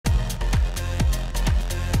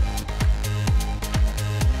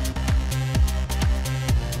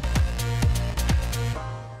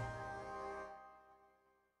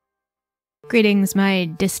Greetings, my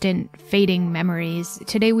distant, fading memories.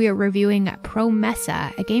 Today we are reviewing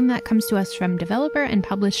Promesa, a game that comes to us from developer and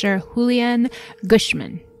publisher Julian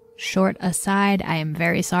Gushman. Short aside, I am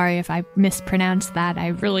very sorry if I mispronounced that. I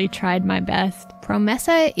really tried my best.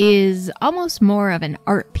 Promesa is almost more of an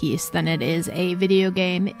art piece than it is a video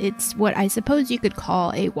game. It's what I suppose you could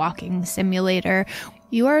call a walking simulator.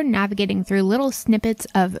 You are navigating through little snippets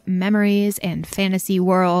of memories and fantasy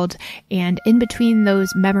world, and in between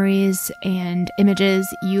those memories and images,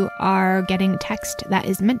 you are getting text that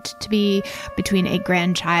is meant to be between a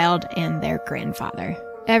grandchild and their grandfather.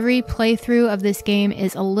 Every playthrough of this game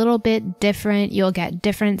is a little bit different. You'll get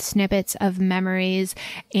different snippets of memories,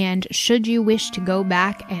 and should you wish to go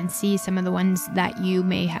back and see some of the ones that you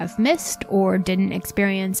may have missed or didn't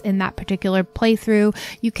experience in that particular playthrough,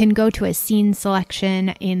 you can go to a scene selection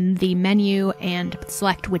in the menu and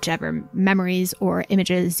select whichever memories or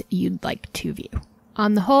images you'd like to view.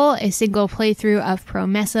 On the whole, a single playthrough of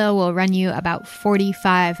Promesa will run you about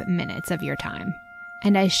 45 minutes of your time.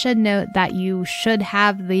 And I should note that you should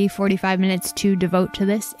have the 45 minutes to devote to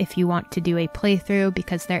this if you want to do a playthrough,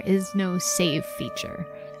 because there is no save feature.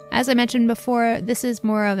 As I mentioned before, this is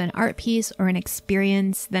more of an art piece or an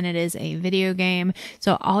experience than it is a video game,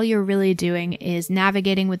 so all you're really doing is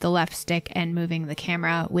navigating with the left stick and moving the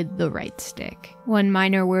camera with the right stick. One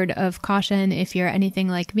minor word of caution: if you're anything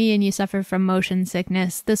like me and you suffer from motion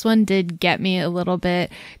sickness, this one did get me a little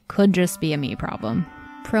bit. Could just be a me problem.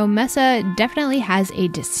 Promesa definitely has a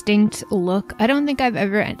distinct look. I don't think I've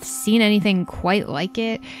ever seen anything quite like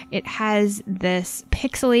it. It has this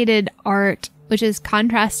pixelated art, which is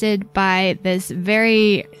contrasted by this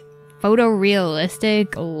very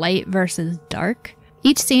photorealistic light versus dark.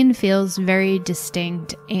 Each scene feels very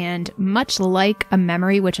distinct, and much like a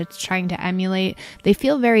memory which it's trying to emulate, they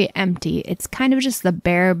feel very empty. It's kind of just the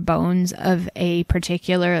bare bones of a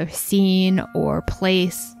particular scene or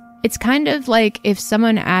place. It's kind of like if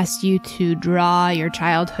someone asked you to draw your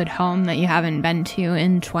childhood home that you haven't been to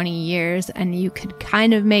in 20 years, and you could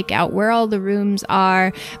kind of make out where all the rooms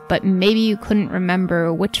are, but maybe you couldn't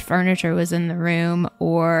remember which furniture was in the room,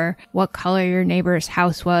 or what color your neighbor's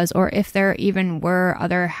house was, or if there even were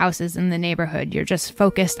other houses in the neighborhood. You're just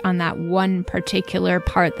focused on that one particular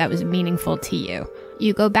part that was meaningful to you.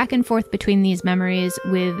 You go back and forth between these memories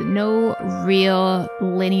with no real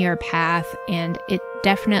linear path, and it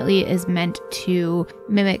definitely is meant to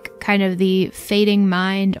mimic kind of the fading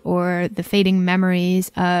mind or the fading memories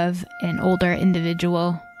of an older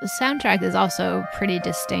individual. The soundtrack is also pretty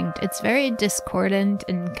distinct. It's very discordant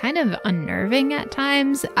and kind of unnerving at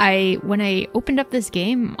times. When I opened up this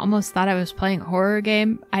game, almost thought I was playing a horror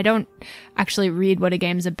game. I don't actually read what a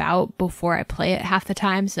game's about before I play it half the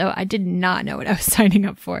time, so I did not know what I was signing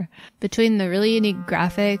up for. Between the really unique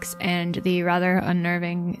graphics and the rather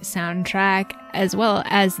unnerving soundtrack, as well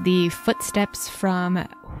as the footsteps from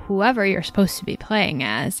whoever you're supposed to be playing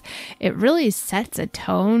as, it really sets a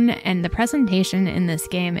tone, and the presentation in this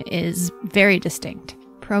game is very distinct.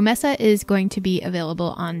 Promesa is going to be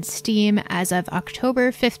available on Steam as of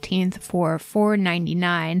October 15th for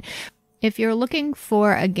 $4.99. If you're looking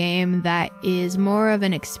for a game that is more of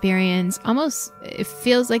an experience, almost it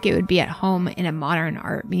feels like it would be at home in a modern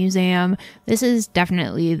art museum, this is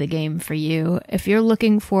definitely the game for you. If you're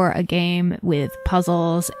looking for a game with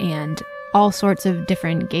puzzles and all sorts of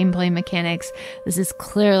different gameplay mechanics, this is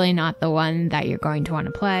clearly not the one that you're going to want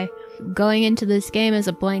to play. Going into this game as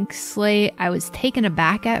a blank slate, I was taken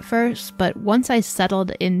aback at first, but once I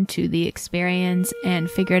settled into the experience and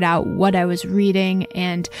figured out what I was reading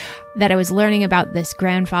and that I was learning about this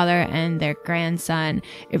grandfather and their grandson,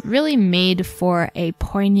 it really made for a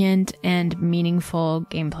poignant and meaningful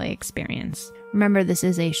gameplay experience. Remember, this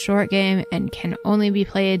is a short game and can only be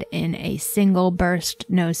played in a single burst,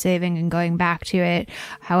 no saving and going back to it.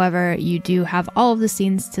 However, you do have all of the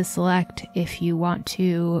scenes to select if you want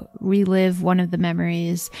to relive one of the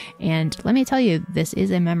memories, and let me tell you, this is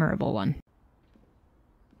a memorable one.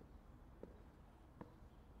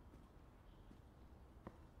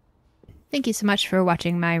 Thank you so much for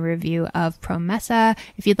watching my review of Promesa.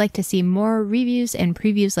 If you'd like to see more reviews and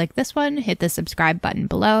previews like this one, hit the subscribe button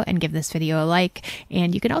below and give this video a like.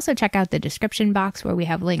 And you can also check out the description box where we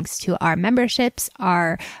have links to our memberships,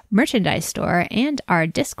 our merchandise store, and our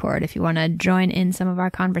Discord if you want to join in some of our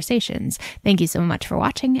conversations. Thank you so much for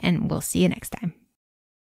watching, and we'll see you next time.